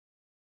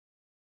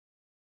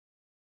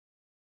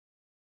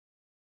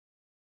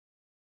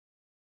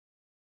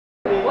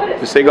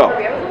Just say go.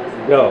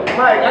 Go.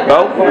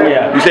 Go?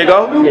 Yeah. You say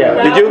go?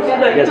 Yeah. Did you?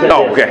 Yes, I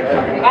No, did. okay.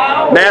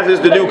 Math is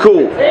the new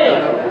cool.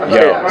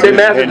 Yeah. Say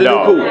math is the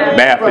new cool.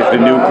 Math is the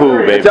new cool,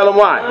 baby. Tell them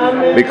why.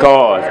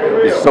 Because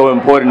it's so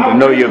important to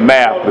know your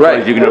math,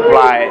 because you can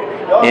apply it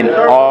in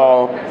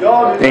all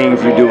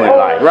things you do in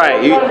life.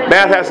 Right.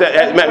 Math has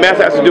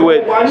to do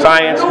with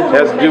science. It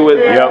has to do with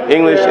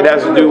English. It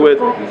has to do with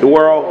the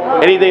world.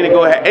 Anything that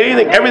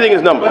everything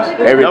is numbers.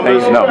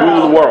 Everything's numbers.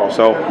 Rule the world.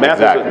 So math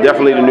is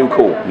definitely the new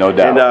cool. No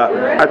doubt.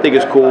 And I think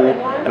it's cool,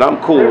 and I'm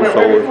cool. So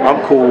if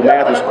I'm cool,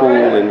 math is cool,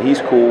 and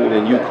he's cool,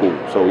 and you cool.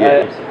 So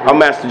yeah. I'm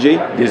Master G.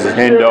 This is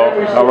Dogg.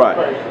 All right. I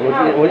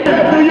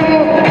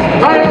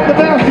am the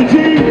Master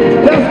G.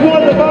 That's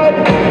one of my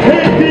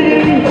head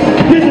digging.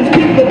 This is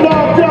keep the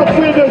Dogg up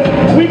with us.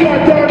 We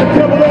got down to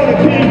Temple on the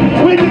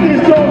King. We did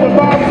this song with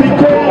Bob C.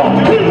 Cole.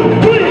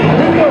 2, 3,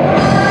 here we go.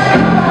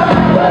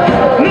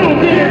 Little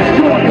big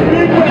destroyer,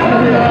 big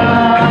rapper here.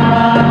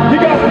 You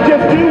got to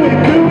just do it,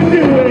 do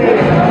it.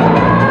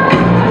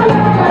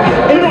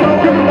 You don't have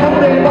to give me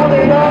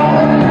nothing, no.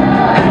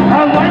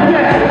 I like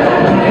that.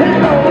 Here you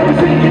go, let me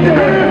see you do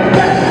it.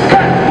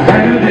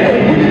 Back in the day,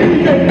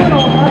 we get fun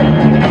all night.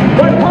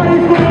 But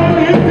parties for all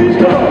the empty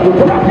stuff.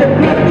 Rock it,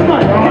 bless the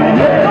mic.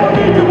 Don't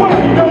need to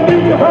worry, don't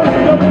need to hurry.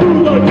 The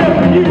fools are just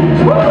for you.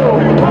 Woo!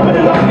 Popping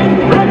and locking,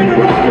 rocking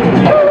and rocking.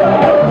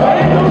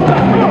 Ain't no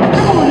stop.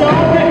 Come on,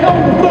 y'all, get on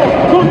the floor.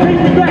 Go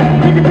take it back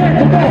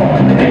to more.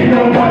 Ain't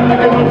no one like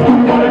a old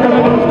school, like a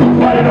old school,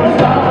 party don't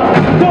stop.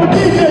 So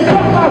DJ,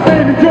 drop my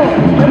baby drum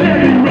and let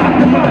me rock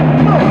the mic.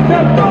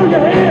 Now throw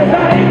your hands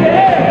out in the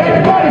air.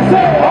 Everybody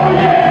say, oh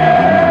yeah!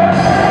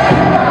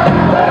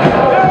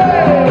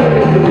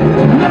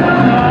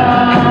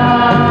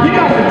 You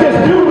gotta just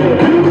do it,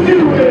 do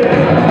it.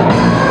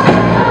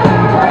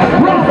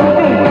 Rock on,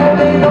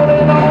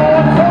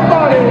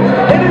 somebody,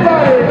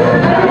 anybody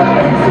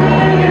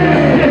sing it.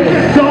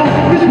 Yes, y'all,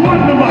 this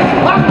Wonder Mic.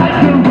 I like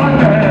to run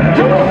the hell.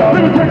 Come on,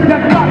 let me break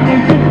that body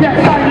and get that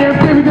body and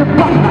baby, just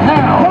rock the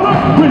hell. Hold up,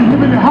 when you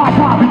in the hot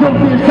pop, you don't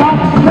get shot.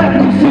 Let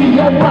me see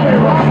your body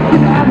rock. Get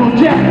the apple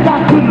jack,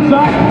 got to the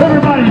side.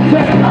 Everybody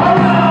say,